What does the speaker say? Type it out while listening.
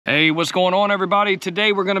Hey, what's going on, everybody?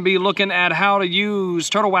 Today we're going to be looking at how to use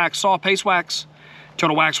Turtle Wax soft paste wax.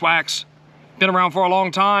 Turtle Wax wax. Been around for a long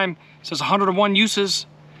time. It says 101 uses.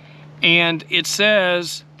 And it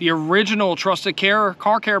says the original trusted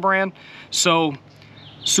car care brand. So,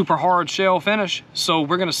 super hard shell finish. So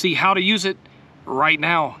we're going to see how to use it right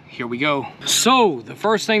now. Here we go. So, the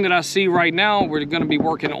first thing that I see right now, we're going to be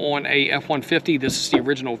working on a F-150. This is the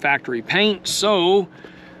original factory paint. So,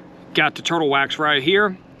 got the Turtle Wax right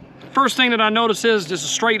here. First thing that I notice is this is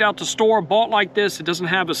straight out the store, bought like this. It doesn't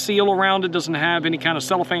have a seal around it, doesn't have any kind of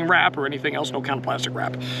cellophane wrap or anything else, no kind of plastic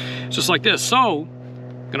wrap. It's just like this. So,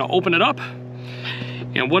 I'm gonna open it up.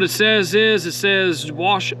 And what it says is, it says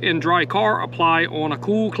wash and dry car, apply on a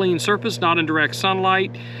cool, clean surface, not in direct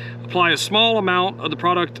sunlight. Apply a small amount of the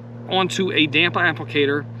product onto a damp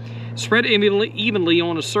applicator. Spread evenly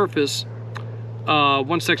on the surface,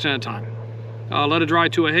 one section at a time. Let it dry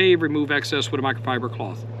to a hay, remove excess with a microfiber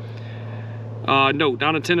cloth. No,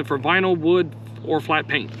 not intended for vinyl, wood, or flat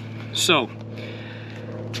paint. So,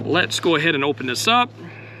 let's go ahead and open this up.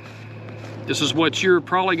 This is what you're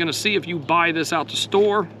probably gonna see if you buy this out the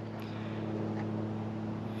store.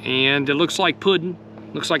 And it looks like pudding.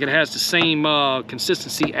 Looks like it has the same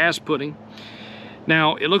consistency as pudding.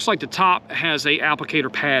 Now, it looks like the top has a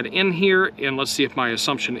applicator pad in here, and let's see if my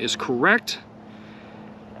assumption is correct.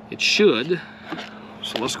 It should.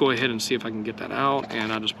 So let's go ahead and see if I can get that out.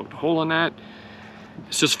 And I just poked a hole in that.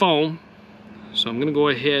 It's just foam. So I'm gonna go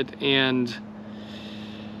ahead and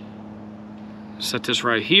set this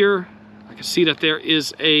right here. I can see that there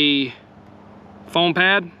is a foam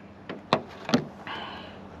pad.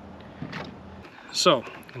 So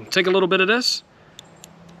I'm gonna take a little bit of this.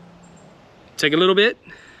 Take a little bit.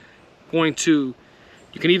 You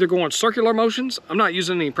can either go on circular motions. I'm not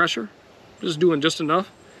using any pressure. Just doing just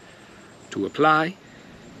enough to apply.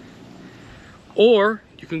 Or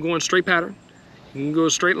you can go in straight pattern. You can go a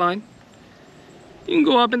straight line. You can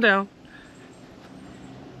go up and down.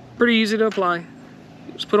 Pretty easy to apply.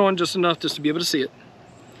 Just put on just enough just to be able to see it.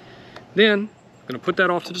 Then I'm gonna put that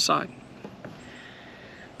off to the side.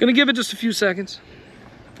 Gonna give it just a few seconds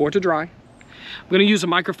for it to dry. I'm gonna use a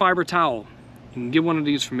microfiber towel. You can get one of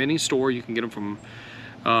these from any store. You can get them from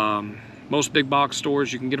most big box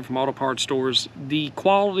stores. You can get them from auto parts stores. The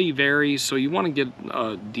quality varies, so you want to get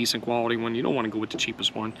a decent quality one. You don't want to go with the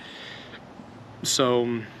cheapest one.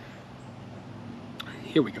 So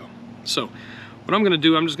here we go. So what I'm going to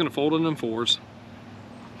do, I'm just going to fold it in fours.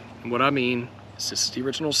 And what I mean is this is the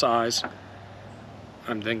original size.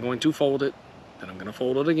 I'm then going to fold it. Then I'm going to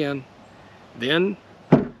fold it again. Then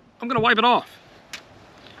I'm going to wipe it off.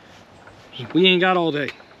 We ain't got all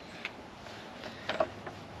day.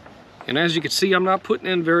 And as you can see, I'm not putting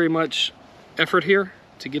in very much effort here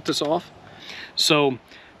to get this off. So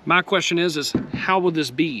my question is how will this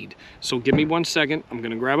bead? So give me 1 second. I'm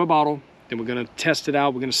gonna grab a bottle, then we're gonna test it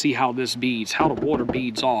out. We're gonna see how this beads, how the water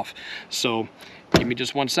beads off. So give me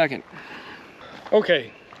just 1 second.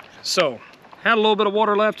 Okay, so had a little bit of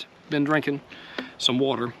water left. Been drinking some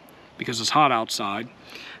water because it's hot outside.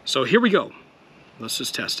 So here we go. Let's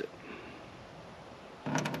just test it.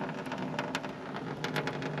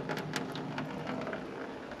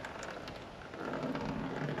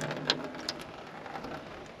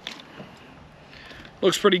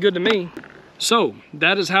 Looks pretty good to me. So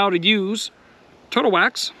that is how to use Turtle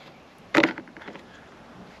Wax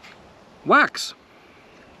wax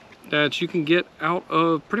that you can get out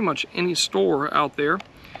of pretty much any store out there.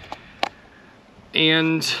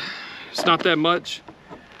 And it's not that much.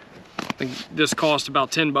 I think this cost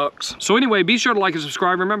about 10 bucks. So anyway, be sure to like and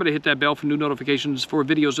subscribe. Remember to hit that bell for new notifications for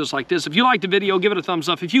videos just like this. If you liked the video, give it a thumbs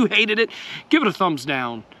up. If you hated it, give it a thumbs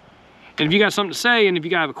down. And if you got something to say and if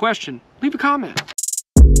you have a question, leave a comment.